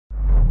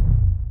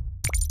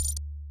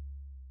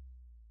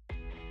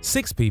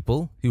Six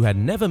people who had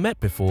never met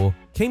before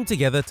came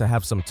together to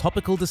have some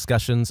topical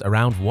discussions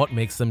around what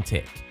makes them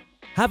tick.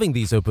 Having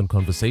these open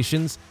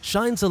conversations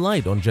shines a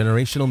light on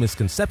generational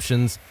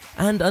misconceptions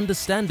and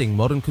understanding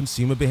modern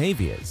consumer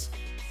behaviors.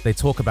 They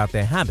talk about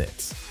their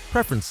habits,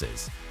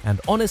 preferences, and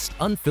honest,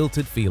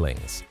 unfiltered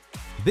feelings.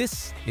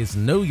 This is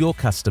Know Your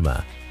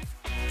Customer.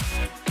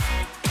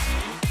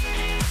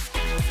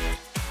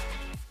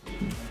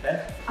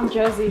 I'm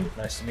Josi.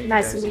 Nice to meet you.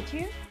 Nice to meet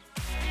you.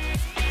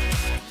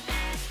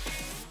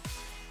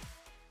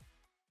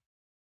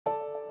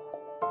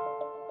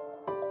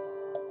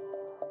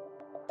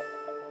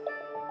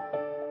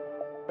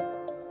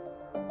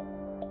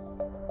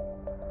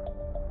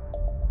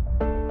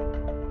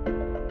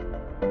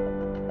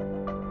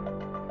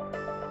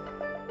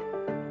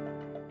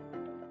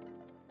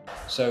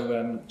 So,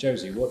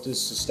 Josi, what does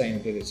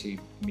sustainability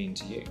mean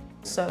to you?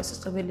 So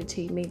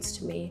sustainability means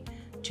to me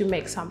to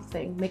make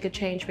something, make a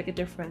change, make a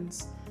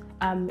difference.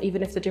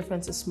 Even if the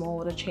difference is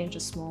small, the change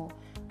is small,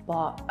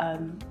 but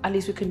at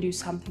least we can do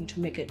something to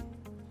make it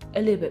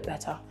a little bit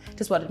better.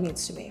 That's what it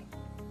means to me.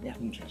 Yeah.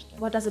 Interesting.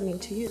 What does it mean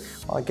to you?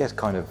 I guess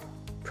kind of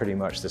pretty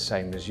much the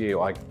same as you.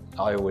 I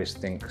always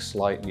think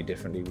slightly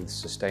differently with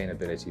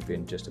sustainability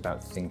being just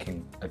about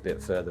thinking a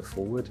bit further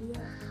forward. Yeah.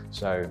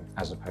 So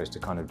as opposed to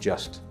kind of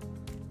just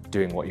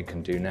doing what you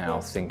can do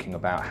now, thinking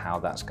about how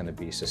that's going to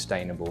be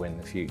sustainable in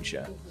the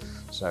future.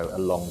 So a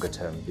longer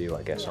term view,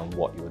 I guess, on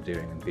what you're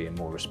doing and being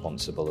more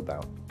responsible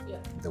about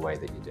the way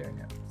that you're doing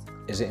it.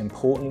 Is it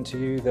important to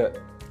you that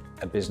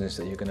a business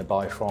that you're going to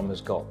buy from has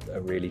got a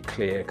really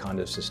clear kind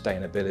of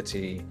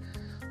sustainability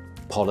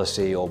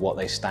policy or what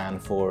they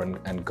stand for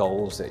and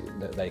goals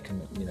that they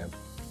can,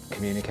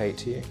 communicate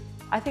to you?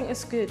 I think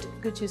it's good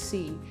to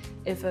see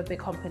if a big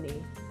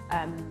company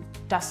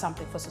does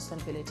something for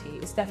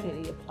sustainability. It's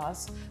definitely a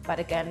plus, but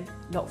again,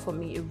 not for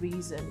me a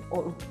reason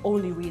or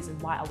only reason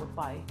why I would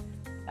buy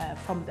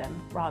from them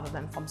rather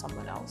than from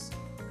someone else.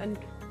 And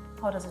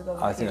how does it go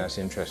with I think you? that's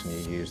interesting you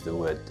use the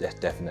word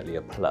definitely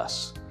a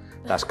plus.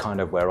 That's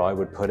kind of where I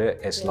would put it.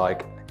 It's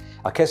like,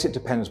 I guess it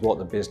depends what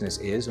the business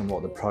is and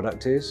what the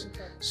product is.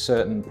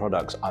 Certain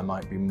products I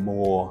might be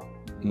more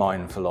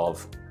mindful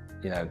of,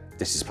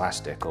 this is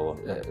plastic or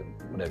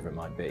whatever it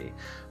might be.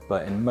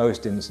 But in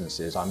most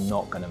instances, I'm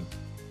not going to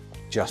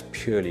just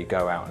purely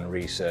go out and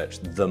research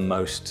the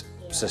most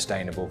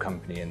sustainable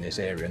company in this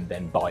area and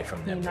then buy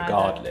from them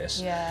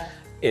regardless. Yeah.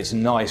 It's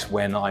nice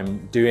when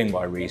I'm doing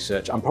my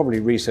research, I'm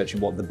probably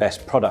researching what the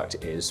best product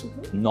is,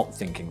 not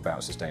thinking about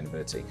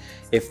sustainability.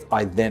 If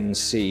I then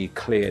see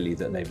clearly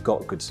that they've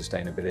got good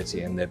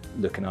sustainability and they're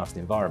looking after the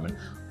environment,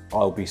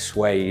 I'll be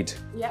swayed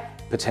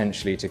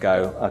potentially to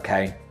go,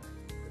 okay,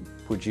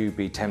 would you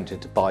be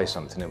tempted to buy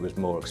something that was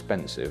more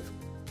expensive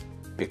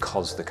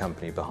because the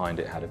company behind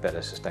it had a better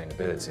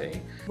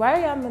sustainability? Where I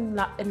am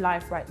in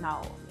life right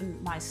now,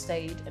 in my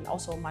state and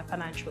also my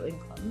financial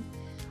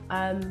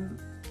income,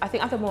 I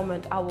think at the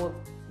moment I would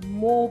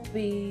more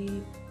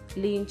be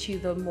lean to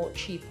the more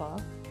cheaper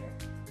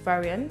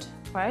variant,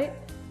 right?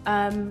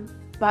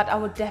 But I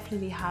would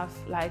definitely have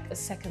like a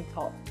second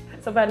thought.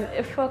 So then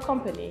if a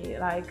company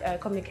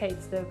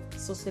communicates the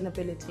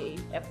sustainability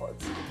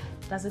efforts,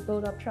 does it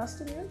build up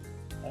trust in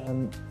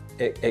you?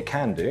 It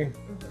can do.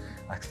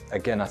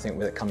 Again, I think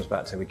when it comes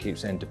back to, we keep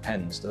saying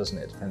depends, doesn't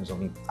it? It depends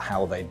on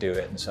how they do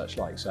it and such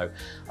like. So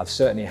I've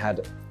certainly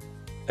had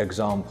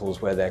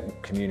examples where they're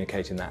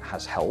communicating that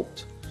has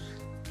helped,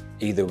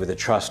 either with a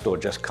trust or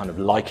just kind of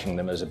liking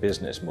them as a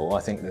business more.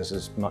 I think there's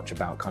as much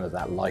about kind of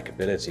that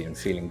likability and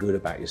feeling good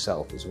about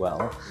yourself as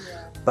well.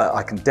 Yeah. But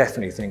I can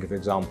definitely think of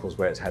examples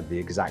where it's had the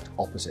exact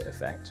opposite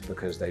effect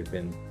because they've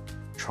been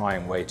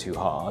trying way too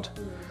hard.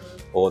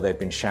 Or they've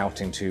been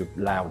shouting too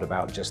loud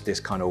about just this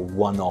kind of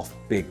one-off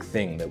big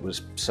thing that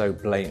was so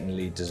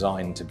blatantly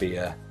designed to be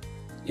a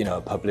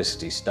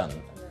publicity stunt.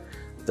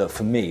 That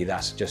for me,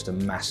 that's just a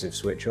massive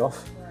switch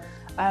off.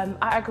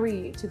 I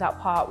agree to that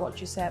part,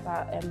 what you said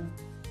about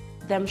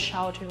them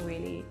shouting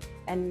really.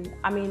 And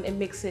I mean, it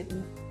makes it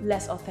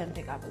less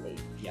authentic, I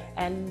believe. Yeah.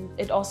 And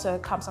it also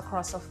comes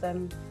across of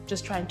them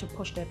just trying to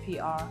push their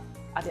PR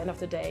at the end of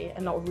the day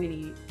and not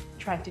really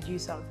trying to do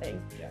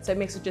something. Yeah. So it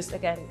makes it just,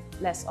 again,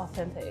 less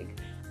authentic.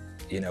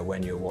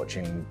 When you're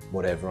watching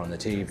whatever on the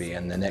TV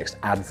and the next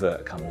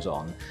advert comes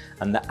on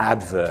and the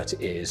advert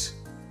is,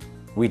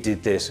 we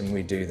did this and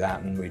we do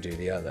that and we do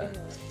the other.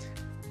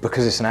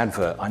 Because it's an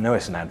advert, I know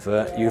it's an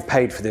advert. You've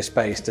paid for this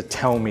space to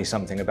tell me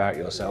something about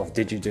yourself.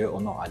 Did you do it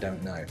or not? I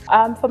don't know.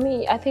 For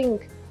me, I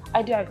think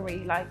I do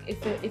agree. Like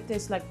if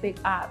there's like big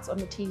ads on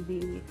the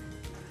TV,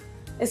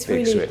 it's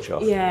big really switch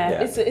off.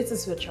 Yeah, it's a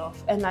switch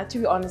off. And to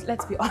be honest,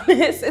 let's be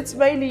honest, it's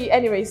mainly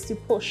anyways to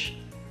push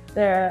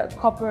their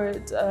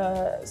corporate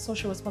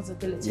social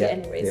responsibility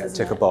anyways. Yeah,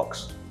 tick a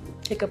box.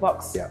 Tick a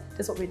box. Yeah.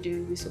 That's what we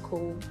do. We're so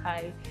cool.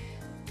 Hi.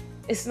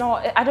 It's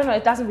not, I don't know,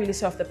 it doesn't really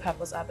serve the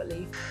purpose, I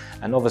believe.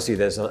 And obviously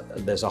there's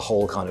a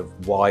whole kind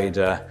of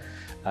wider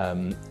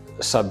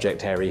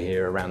subject area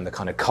here around the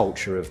kind of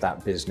culture of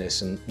that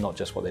business, and not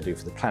just what they do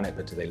for the planet,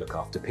 but do they look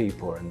after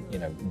people,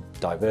 and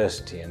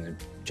diversity and the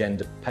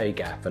gender pay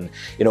gap, and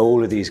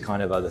all of these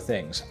kind of other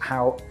things.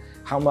 How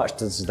much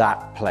does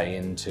that play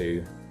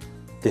into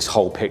this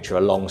whole picture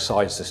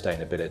alongside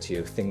sustainability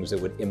of things that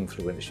would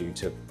influence you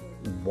to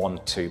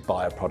want to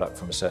buy a product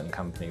from a certain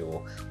company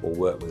or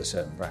work with a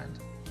certain brand?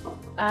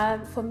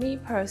 For me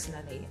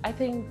personally, I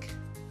think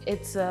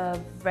it's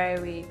a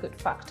very good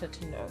factor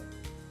to know.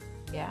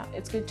 Yeah,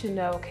 it's good to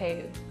know,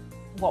 okay,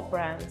 what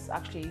brands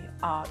actually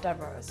are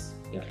diverse,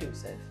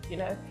 inclusive,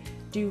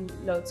 do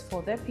loads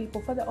for their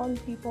people, for their own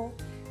people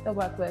they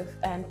work with,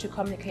 and to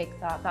communicate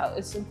that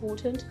is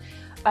important.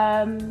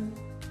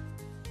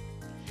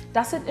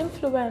 Does it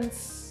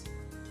influence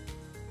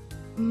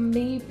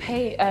me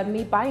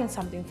buying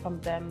something from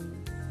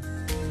them?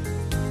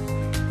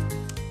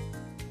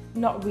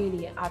 Not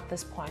really at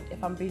this point,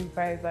 if I'm being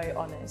very, very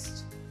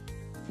honest.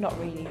 Not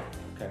really.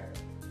 Okay.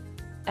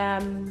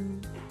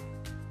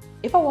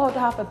 If I were to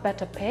have a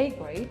better pay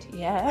grade,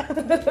 yeah.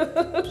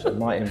 So it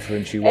might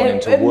influence you wanting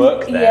to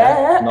work there,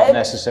 yeah, not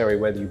necessarily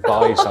whether you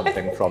buy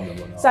something from them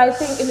or not. So I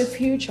think in the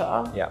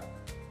future, yeah,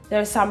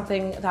 there's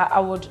something that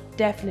I would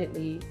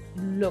definitely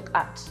look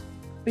at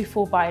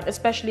before buying,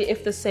 especially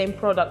if the same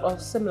product or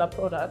similar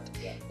product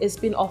is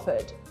being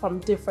offered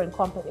from different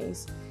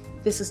companies.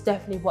 This is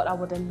definitely what I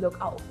would then look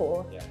out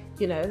for,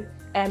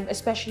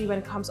 especially when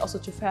it comes also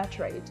to fair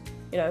trade,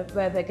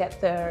 where they get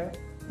the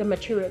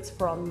materials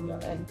from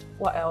and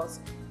what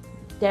else.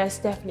 There's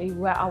definitely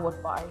where I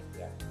would buy.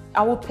 Yeah.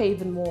 I would pay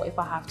even more if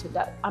I have to.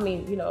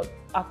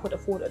 I could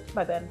afford it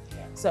by then.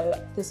 Yeah.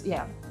 So this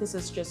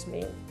is just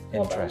me.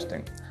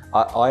 Interesting.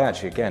 I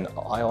actually, again,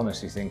 I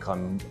honestly think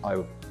I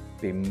would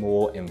be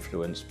more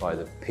influenced by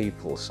the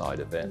people side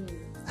of it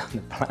than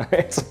the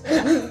planet,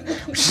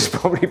 which is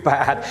probably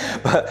bad.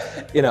 But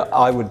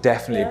I would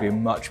definitely be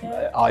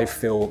I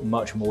feel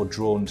much more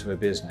drawn to a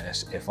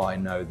business if I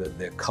know that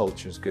their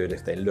culture is good,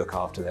 if they look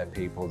after their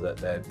people, that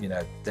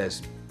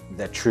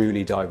they're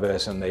truly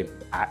diverse and they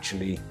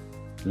actually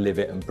live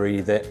it and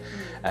breathe it.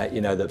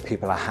 That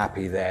people are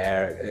happy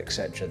there,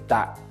 etc.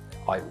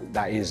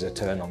 That is a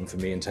turn on for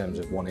me in terms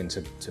of wanting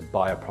to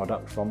buy a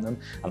product from them,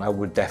 and I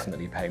would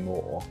definitely pay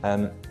more.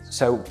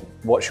 So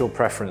what's your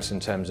preference in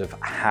terms of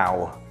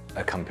how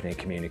a company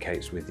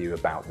communicates with you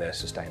about their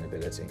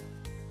sustainability?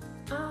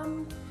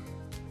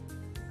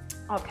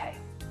 Okay,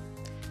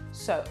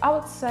 so I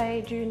would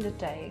say during the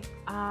day,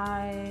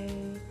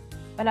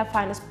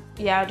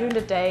 during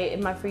the day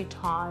in my free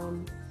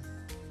time,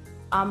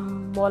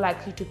 I'm more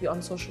likely to be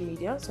on social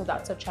media, so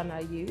that's a channel I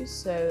use.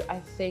 So I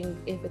think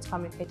if it's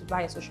communicated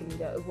via social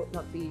media, it would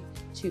not be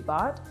too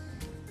bad.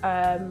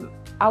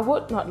 I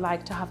would not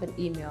like to have an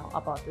email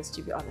about this,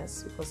 to be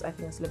honest, because I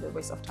think it's a little bit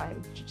waste of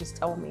time to just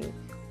tell me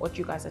what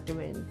you guys are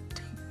doing.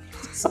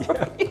 Sorry,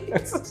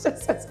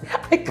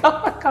 I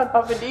can't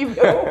have an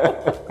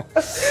email.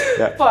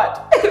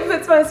 But if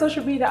it's my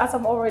social media, as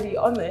I'm already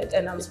on it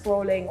and I'm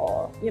scrolling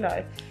or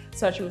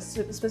searching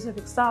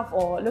specific stuff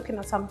or looking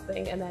at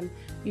something, and then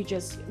you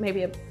just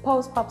maybe a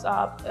post pops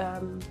up,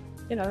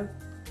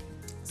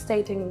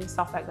 stating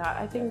stuff like that.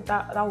 I think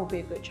that would be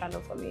a good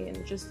channel for me, and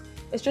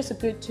it's just a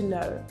good to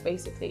know,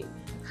 basically.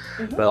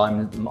 But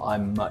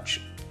I'm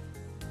much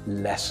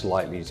less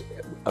likely to,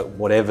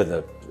 whatever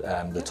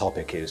the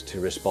topic is, to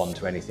respond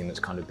to anything that's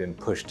kind of been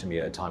pushed to me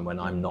at a time when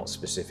I'm not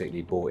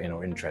specifically bought in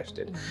or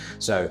interested.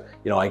 So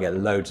I get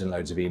loads and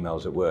loads of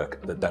emails at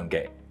work that don't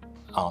get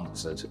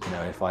answered,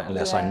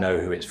 unless I know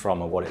who it's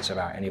from or what it's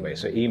about anyway.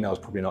 So email's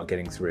probably not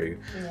getting through.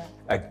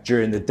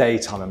 During the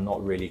daytime, I'm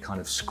not really kind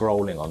of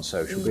scrolling on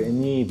social, but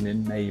in the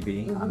evening,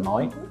 maybe I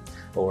might,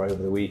 or over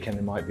the weekend,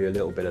 there might be a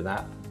little bit of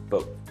that.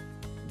 But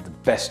the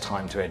best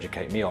time to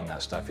educate me on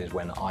that stuff is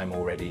when I'm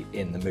already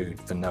in the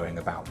mood for knowing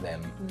about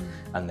them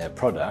and their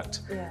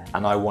product,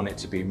 and I want it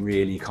to be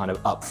really kind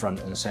of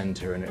upfront and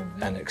center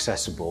and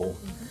accessible.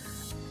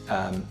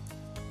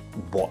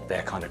 What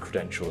their kind of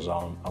credentials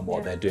are and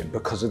what they're doing,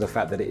 because of the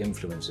fact that it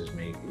influences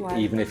me,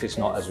 even if it's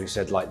not, as we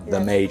said, like the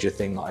major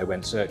thing that I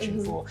went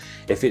searching for.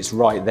 If it's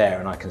right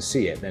there and I can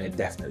see it, then it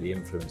definitely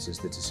influences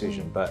the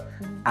decision. But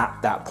at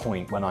that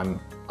point, when I'm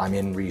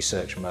in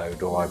research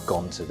mode or I've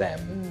gone to them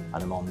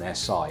and I'm on their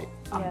site,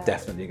 I'm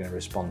definitely going to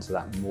respond to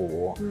that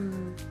more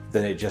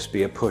than it just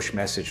be a push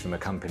message from a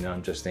company and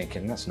I'm just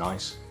thinking, that's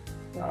nice.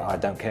 I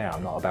don't care,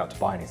 I'm not about to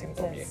buy anything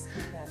from you.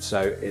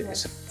 So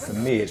for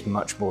me, it's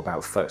much more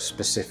about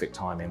specific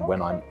timing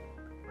when I'm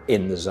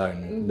in the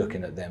zone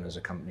looking at them as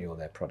a company or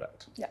their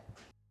product.